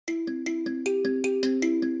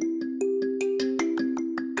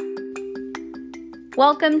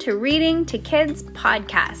Welcome to Reading to Kids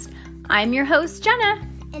podcast. I'm your host, Jenna.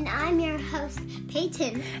 And I'm your host,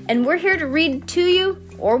 Peyton. And we're here to read to you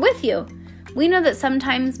or with you. We know that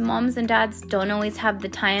sometimes moms and dads don't always have the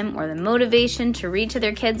time or the motivation to read to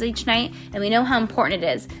their kids each night, and we know how important it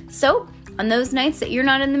is. So, on those nights that you're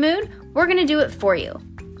not in the mood, we're going to do it for you.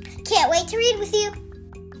 Can't wait to read with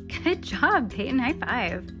you. Good job, Peyton. High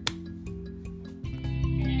five.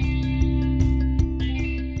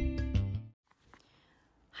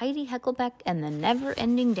 Heidi Heckelbeck and the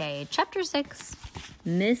Never-Ending Day, Chapter 6,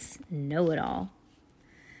 Miss Know-It-All.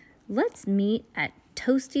 Let's meet at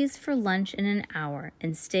Toastie's for lunch in an hour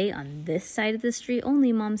and stay on this side of the street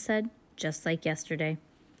only, Mom said, just like yesterday.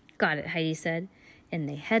 Got it, Heidi said, and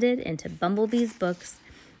they headed into Bumblebee's books,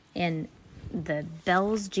 and the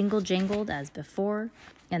bells jingle-jangled as before,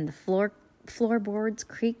 and the floorboards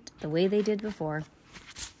creaked the way they did before,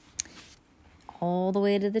 all the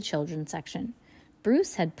way to the children's section.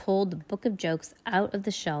 Bruce had pulled the book of jokes out of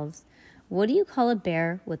the shelves. "What do you call a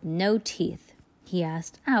bear with no teeth?" he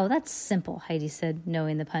asked. "Oh, that's simple," Heidi said,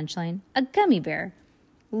 knowing the punchline. "A gummy bear."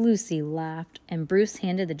 Lucy laughed, and Bruce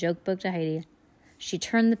handed the joke book to Heidi. She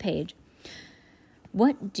turned the page.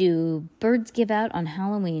 "What do birds give out on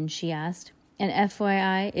Halloween?" she asked. "And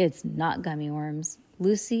FYI, it's not gummy worms."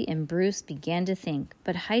 Lucy and Bruce began to think,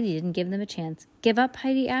 but Heidi didn't give them a chance. "Give up?"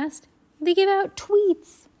 Heidi asked. "They give out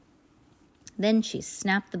tweets." Then she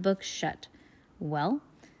snapped the book shut. "Well,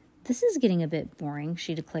 this is getting a bit boring,"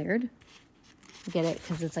 she declared. Get it?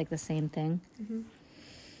 Because it's like the same thing. Mm-hmm.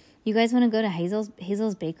 "You guys want to go to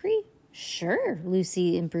Hazel's Bakery?" "Sure,"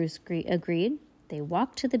 Lucy and Bruce agreed. They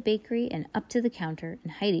walked to the bakery and up to the counter,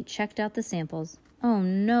 and Heidi checked out the samples. "Oh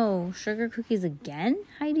no, sugar cookies again?"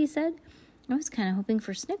 Heidi said. "I was kind of hoping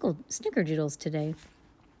for snickerdoodles today."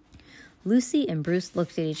 Lucy and Bruce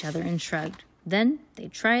looked at each other and shrugged. Then they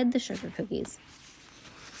tried the sugar cookies.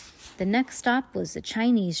 The next stop was the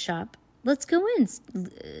Chinese shop. "Let's go in,"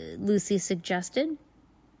 Lucy suggested.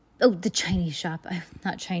 "Oh, the Chinese shop.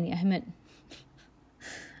 Not Chinese.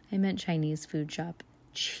 I meant Chinese food shop.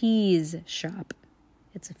 Cheese shop.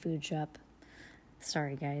 It's a food shop.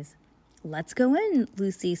 Sorry, guys. "Let's go in,"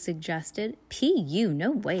 Lucy suggested. "P.U.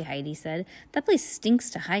 No way," Heidi said. "That place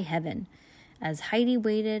stinks to high heaven." As Heidi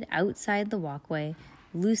waited outside the walkway,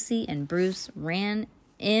 Lucy and Bruce ran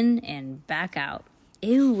in and back out.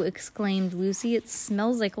 "Ew," exclaimed Lucy. "It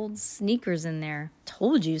smells like old sneakers in there."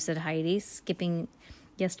 "Told you," said Heidi, skipping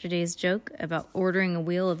yesterday's joke about ordering a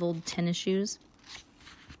wheel of old tennis shoes.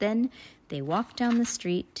 Then they walked down the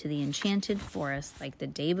street to the enchanted forest like the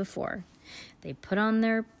day before. They put on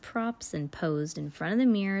their props and posed in front of the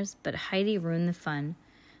mirrors, but Heidi ruined the fun.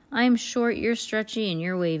 "I'm short, you're stretchy, and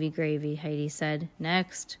you're wavy gravy," Heidi said.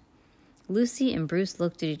 "Next." Lucy and Bruce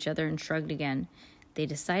looked at each other and shrugged again. They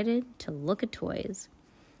decided to look at toys.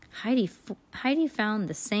 Heidi found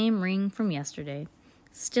the same ring from yesterday.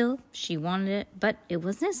 Still, she wanted it, but it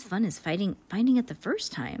wasn't as fun as finding it the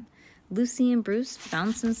first time. Lucy and Bruce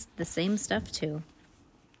found the same stuff too.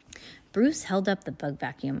 Bruce held up the bug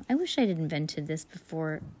vacuum. "I wish I'd invented this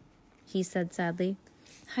before," he said sadly.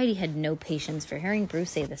 Heidi had no patience for hearing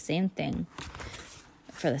Bruce say the same thing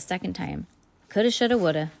for the second time. "Coulda, shoulda,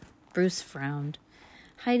 woulda." Bruce frowned.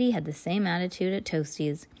 Heidi had the same attitude at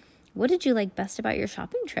Toastie's. "What did you like best about your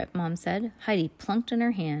shopping trip?" Mom said. Heidi plunked in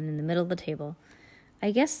her hand in the middle of the table.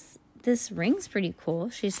 "I guess this ring's pretty cool,"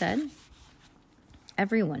 she said.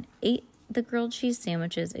 Everyone ate the grilled cheese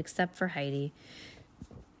sandwiches except for Heidi.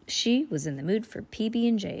 She was in the mood for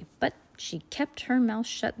PB&J, but she kept her mouth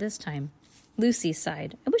shut this time. Lucy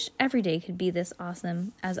sighed. "I wish every day could be this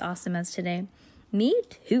awesome as today." "Me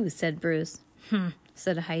too," said Bruce.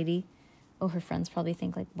 Said Heidi. Oh, her friends probably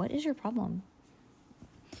think, what is your problem?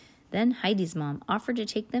 Then Heidi's mom offered to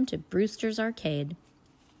take them to Brewster's Arcade.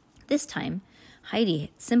 This time,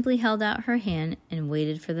 Heidi simply held out her hand and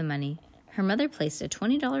waited for the money. Her mother placed a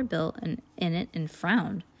 $20 bill in it and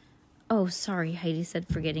frowned. "Oh, sorry," Heidi said,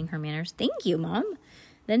 forgetting her manners. "Thank you, Mom."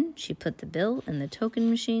 Then she put the bill in the token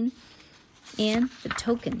machine, and the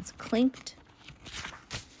tokens clinked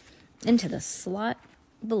into the slot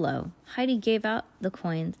below. Heidi gave out the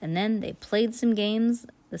coins, and then they played some games,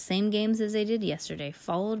 the same games as they did yesterday,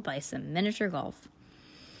 followed by some miniature golf.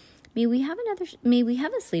 May we have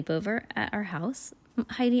a sleepover at our house?"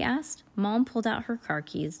 Heidi asked. Mom pulled out her car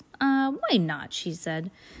keys. Why not?" she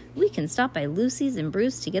said. "We can stop by Lucy's and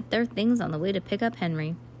Bruce to get their things on the way to pick up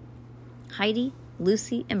Henry." Heidi,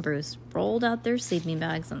 Lucy, and Bruce rolled out their sleeping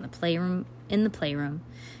bags in the playroom.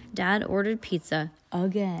 Dad ordered pizza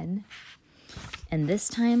again. And this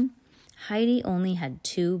time, Heidi only had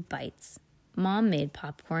 2 bites. Mom made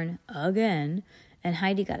popcorn again, and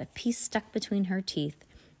Heidi got a piece stuck between her teeth.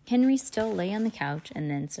 Henry still lay on the couch, and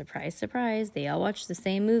then, surprise, surprise, they all watched the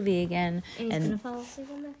same movie again. And he's going to fall asleep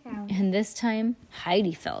on the couch. And this time,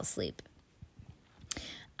 Heidi fell asleep.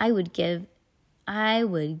 I would give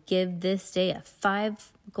this day a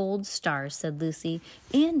 5 gold stars, said Lucy.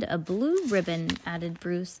 And a blue ribbon, added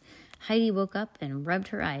Bruce. Heidi woke up and rubbed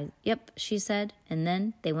her eyes. Yep, she said, and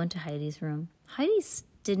then they went to Heidi's room. Heidi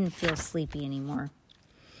didn't feel sleepy anymore.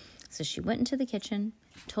 So she went into the kitchen,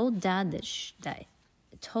 told Dad Dad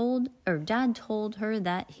told her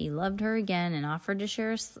that he loved her again and offered to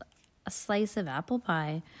share a slice of apple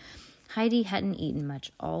pie. Heidi hadn't eaten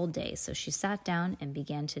much all day, so she sat down and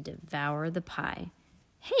began to devour the pie.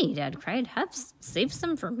 Hey, Dad cried, save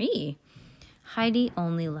some for me. Heidi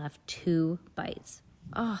only left 2 bites.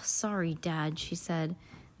 Oh, sorry, Dad, she said.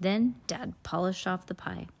 Then Dad polished off the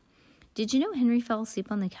pie. Did you know Henry fell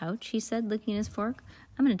asleep on the couch? He said, licking his fork.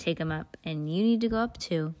 I'm going to take him up, and you need to go up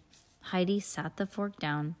too. Heidi sat the fork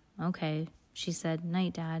down. Okay, she said.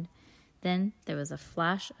 Night, Dad. Then there was a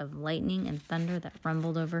flash of lightning and thunder that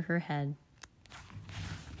rumbled over her head.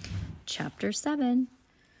 Chapter 7.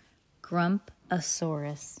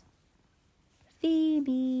 Grumpasaurus.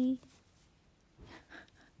 Phoebe.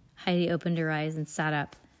 Heidi opened her eyes and sat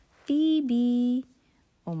up. Phoebe.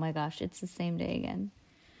 Oh my gosh, it's the same day again.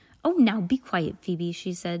 Oh, now be quiet, Phoebe,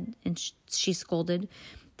 she said, and she scolded.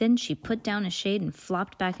 Then she put down a shade and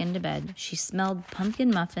flopped back into bed. She smelled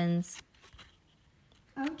pumpkin muffins.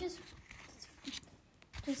 I'll just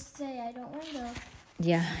say I don't want to.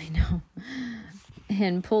 Yeah, I know.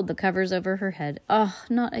 And pulled the covers over her head. Oh,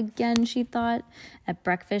 not again, she thought. At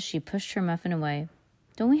breakfast, she pushed her muffin away.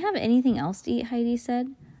 Don't we have anything else to eat, Heidi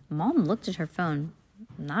said. Mom looked at her phone.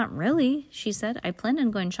 Not really, she said. I planned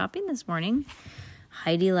on going shopping this morning.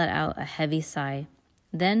 Heidi let out a heavy sigh.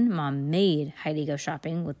 Then Mom made Heidi go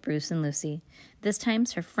shopping with Bruce and Lucy. This time,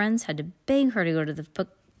 her friends had to beg her to go to the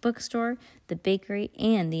bookstore, the bakery,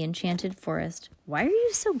 and the enchanted forest. Why are you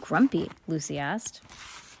so grumpy? Lucy asked.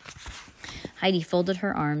 Heidi folded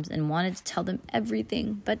her arms and wanted to tell them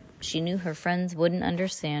everything, but she knew her friends wouldn't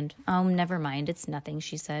understand. Oh, never mind, it's nothing,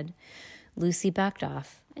 she said. Lucy backed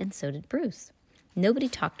off, and so did Bruce. Nobody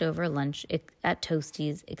talked over lunch at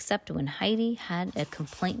Toastie's except when Heidi had a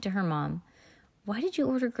complaint to her mom. Why did you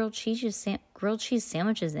order grilled cheese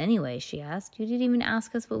sandwiches anyway, she asked. You didn't even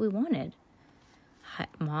ask us what we wanted.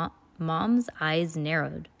 Mom's eyes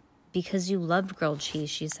narrowed. Because you loved grilled cheese,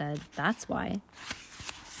 she said. That's why.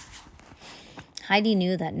 Heidi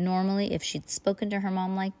knew that normally if she'd spoken to her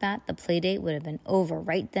mom like that, the playdate would have been over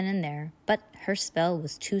right then and there. But her spell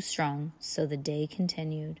was too strong, so the day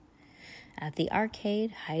continued. At the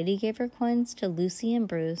arcade, Heidi gave her coins to Lucy and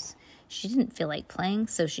Bruce. She didn't feel like playing,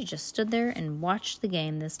 so she just stood there and watched the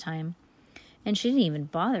game this time. And she didn't even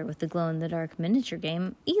bother with the glow-in-the-dark miniature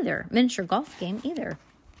golf game either.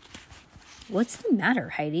 What's the matter,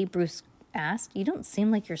 Heidi? Bruce asked. You don't seem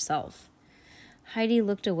like yourself. Heidi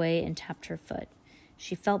looked away and tapped her foot.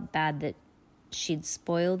 She felt bad that she'd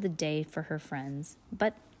spoiled the day for her friends,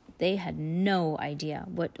 but they had no idea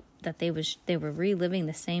that they were reliving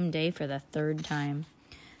the same day for the 3rd time.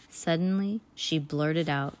 Suddenly, she blurted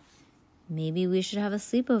out, Maybe we should have a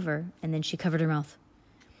sleepover, and then she covered her mouth.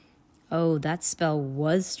 Oh, that spell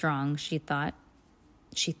was strong, she thought.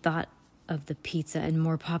 She thought of the pizza and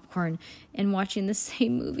more popcorn and watching the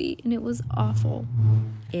same movie, and it was awful.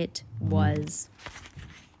 It was.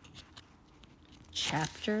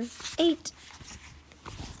 Chapter 8.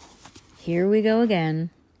 Here we go again.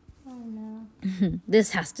 Oh, no.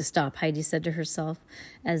 This has to stop, Heidi said to herself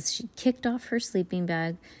as she kicked off her sleeping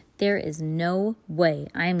bag. There is no way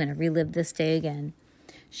I'm going to relive this day again.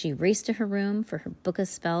 She raced to her room for her book of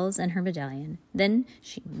spells and her medallion. Then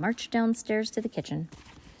she marched downstairs to the kitchen.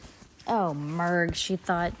 Oh, Merg, she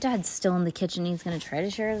thought. Dad's still in the kitchen. He's going to try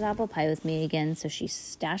to share his apple pie with me again. So she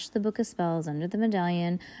stashed the book of spells under the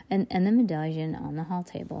medallion and the medallion on the hall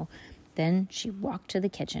table. Then she walked to the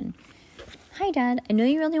kitchen. Hi, Dad. I know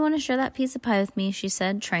you really want to share that piece of pie with me, she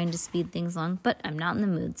said, trying to speed things along, but I'm not in the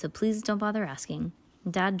mood, so please don't bother asking.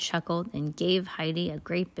 Dad chuckled and gave Heidi a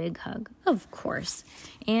great big hug. Of course.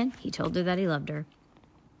 And he told her that he loved her.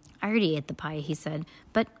 I already ate the pie, he said,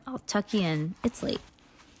 but I'll tuck you in. It's late.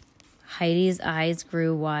 Heidi's eyes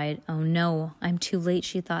grew wide. Oh no, I'm too late,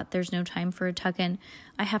 she thought. There's no time for a tuck-in.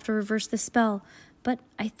 I have to reverse the spell. But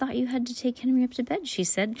I thought you had to take Henry up to bed, she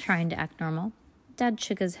said, trying to act normal. Dad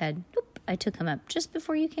shook his head. Nope, I took him up just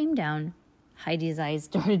before you came down. Heidi's eyes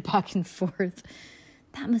darted back and forth.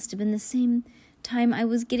 That must have been the same time I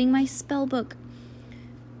was getting my spell book.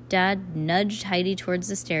 Dad nudged Heidi towards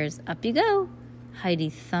the stairs. Up you go. Heidi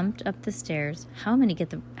thumped up the stairs. How am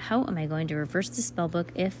I going to reverse the spell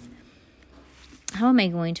book how am I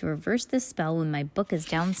going to reverse this spell when my book is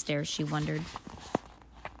downstairs, she wondered.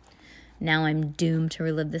 Now I'm doomed to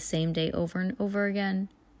relive the same day over and over again.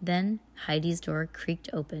 Then Heidi's door creaked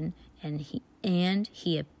open and he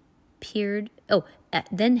appeared.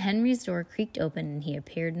 Then Henry's door creaked open and he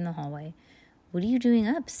appeared in the hallway. What are you doing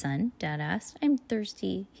up, son? Dad asked. I'm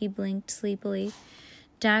thirsty, he blinked sleepily.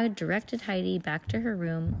 Dad directed Heidi back to her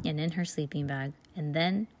room and in her sleeping bag, and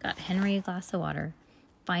then got Henry a glass of water.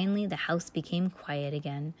 Finally, the house became quiet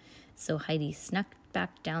again, so Heidi snuck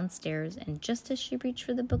back downstairs, and just as she reached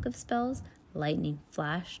for the book of spells, lightning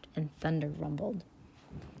flashed and thunder rumbled.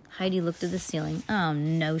 Heidi looked at the ceiling. Oh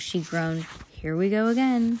no, she groaned. Here we go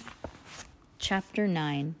again. Chapter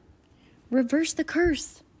 9. Reverse the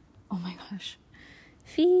curse. Oh my gosh.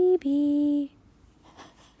 Phoebe.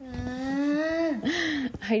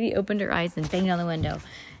 Heidi opened her eyes and banged on the window.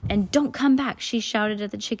 And don't come back, she shouted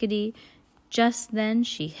at the chickadee. Just then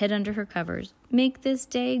she hid under her covers. Make this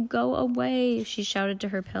day go away, she shouted to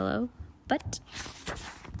her pillow. But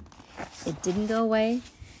it didn't go away,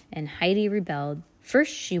 and Heidi rebelled.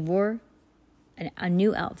 First she wore a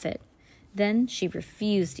new outfit. Then she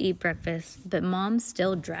refused to eat breakfast, but Mom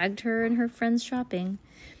still dragged her and her friends shopping.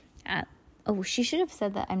 She should have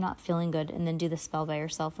said that I'm not feeling good and then do the spell by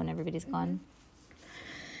herself when everybody's gone.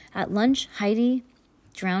 At lunch, Heidi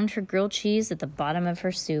drowned her grilled cheese at the bottom of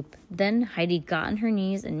her soup. Then Heidi got on her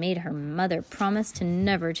knees and made her mother promise to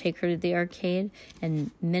never take her to the arcade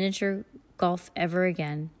and miniature golf ever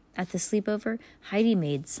again. At the sleepover, Heidi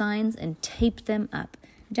made signs and taped them up.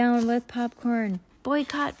 Down with popcorn!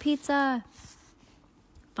 Boycott pizza!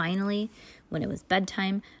 Finally, when it was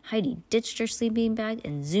bedtime, Heidi ditched her sleeping bag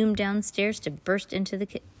and zoomed downstairs to burst into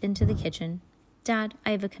the kitchen. Dad,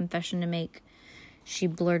 I have a confession to make, she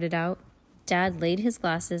blurted out. Dad laid his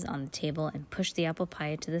glasses on the table and pushed the apple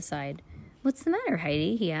pie to the side. What's the matter,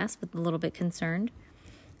 Heidi? He asked, with a little bit concerned.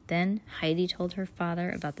 Then Heidi told her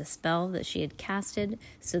father about the spell that she had casted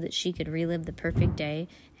so that she could relive the perfect day,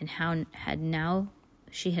 and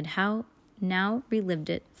she had now relived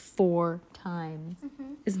it 4 times.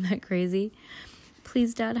 Mm-hmm. Isn't that crazy?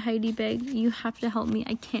 Please, Dad, Heidi begged. You have to help me.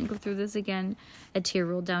 I can't go through this again. A tear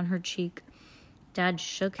rolled down her cheek. Dad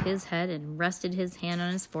shook his head and rested his hand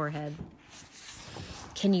on his forehead.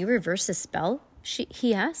 Can you reverse the spell?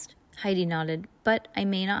 He asked. Heidi nodded. But I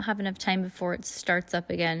may not have enough time before it starts up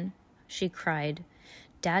again, she cried.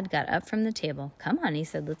 Dad got up from the table. Come on, he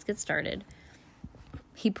said. Let's get started.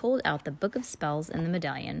 He pulled out the book of spells and the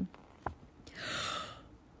medallion.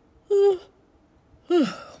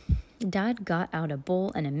 Dad got out a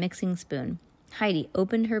bowl and a mixing spoon. Heidi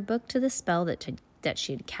opened her book to the spell that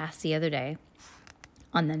she had cast the other day.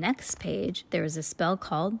 On the next page, there was a spell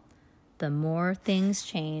called The More Things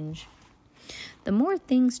Change. The more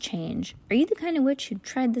things change. Are you the kind of witch who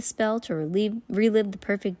tried the spell to relive the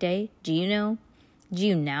perfect day? Do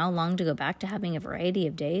you now long to go back to having a variety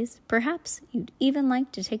of days? Perhaps you'd even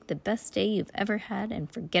like to take the best day you've ever had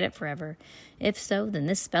and forget it forever. If so, then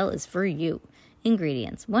this spell is for you.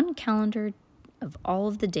 Ingredients: 1 calendar of all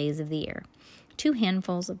of the days of the year, 2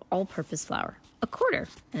 handfuls of all-purpose flour, a quarter,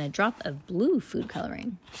 and a drop of blue food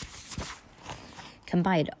coloring.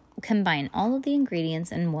 Combine all of the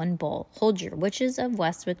ingredients in one bowl. Hold your Witches of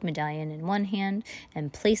Westwick medallion in one hand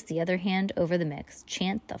and place the other hand over the mix.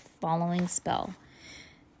 Chant the following spell.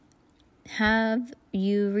 Have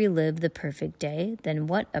you relived the perfect day? Then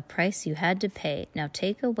what a price you had to pay. Now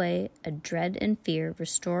take away a dread and fear.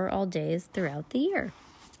 Restore all days throughout the year.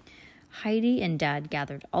 Heidi and Dad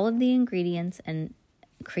gathered all of the ingredients and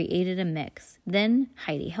created a mix. Then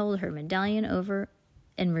Heidi held her medallion over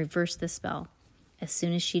and reversed the spell. As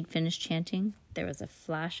soon as she'd finished chanting, there was a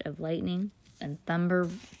flash of lightning and thunder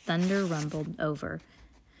rumbled over.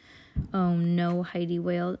 Oh no, Heidi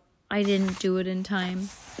wailed. I didn't do it in time.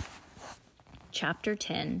 Chapter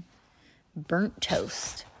 10. Burnt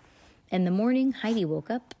Toast. In the morning, Heidi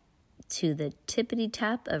woke up to the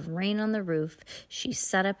tippity-tap of rain on the roof. She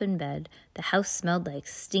sat up in bed. The house smelled like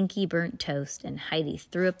stinky burnt toast, and Heidi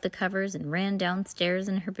threw up the covers and ran downstairs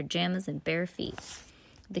in her pajamas and bare feet.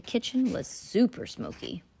 The kitchen was super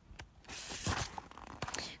smoky.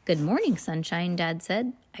 Good morning, sunshine, Dad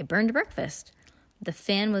said. I burned breakfast. The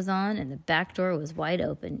fan was on and the back door was wide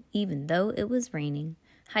open, even though it was raining.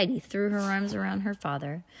 Heidi threw her arms around her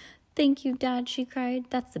father. Thank you, Dad, she cried.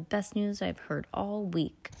 That's the best news I've heard all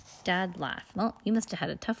week. Dad laughed. Well, you must have had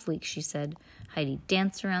a tough week, she said. Heidi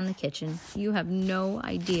danced around the kitchen. You have no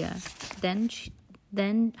idea.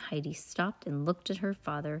 Then Heidi stopped and looked at her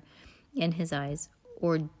father in his eyes.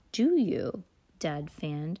 Or do you? Dad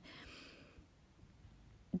fanned.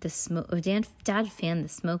 Dad fanned the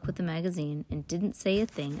smoke with the magazine and didn't say a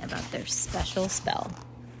thing about their special spell.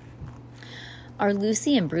 Are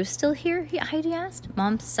Lucy and Bruce still here? Heidi asked.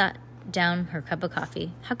 Mom sat down her cup of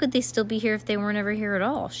coffee. How could they still be here if they weren't ever here at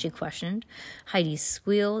all? She questioned. Heidi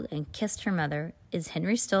squealed and kissed her mother. Is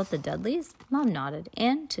Henry still at the Dudleys? Mom nodded.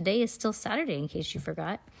 And today is still Saturday, in case you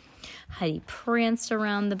forgot. Heidi pranced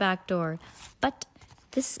around the back door. But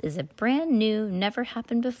this is a brand new, never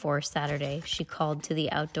happened before Saturday, she called to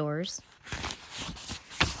the outdoors.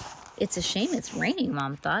 It's a shame it's raining,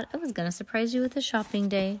 Mom thought. I was going to surprise you with a shopping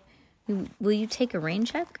day. Will you take a rain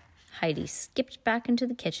check? Heidi skipped back into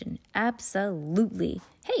the kitchen. Absolutely.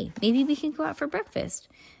 Hey, maybe we can go out for breakfast.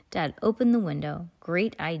 Dad opened the window.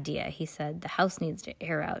 Great idea, he said. The house needs to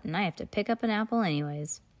air out, and I have to pick up an apple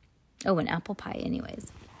anyways. Oh, an apple pie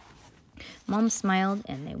anyways. Mom smiled,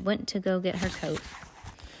 and they went to go get her coat.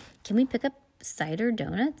 Can we pick up cider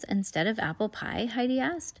donuts instead of apple pie? Heidi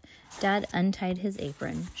asked. Dad untied his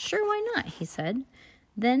apron. Sure, why not? He said.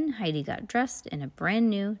 Then Heidi got dressed in a brand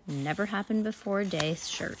new, never happened before day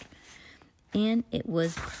shirt. And it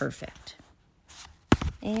was perfect.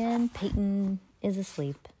 And Peyton is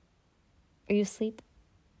asleep. Are you asleep?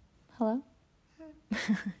 Hello?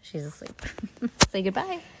 She's asleep. Say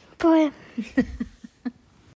goodbye. Bye.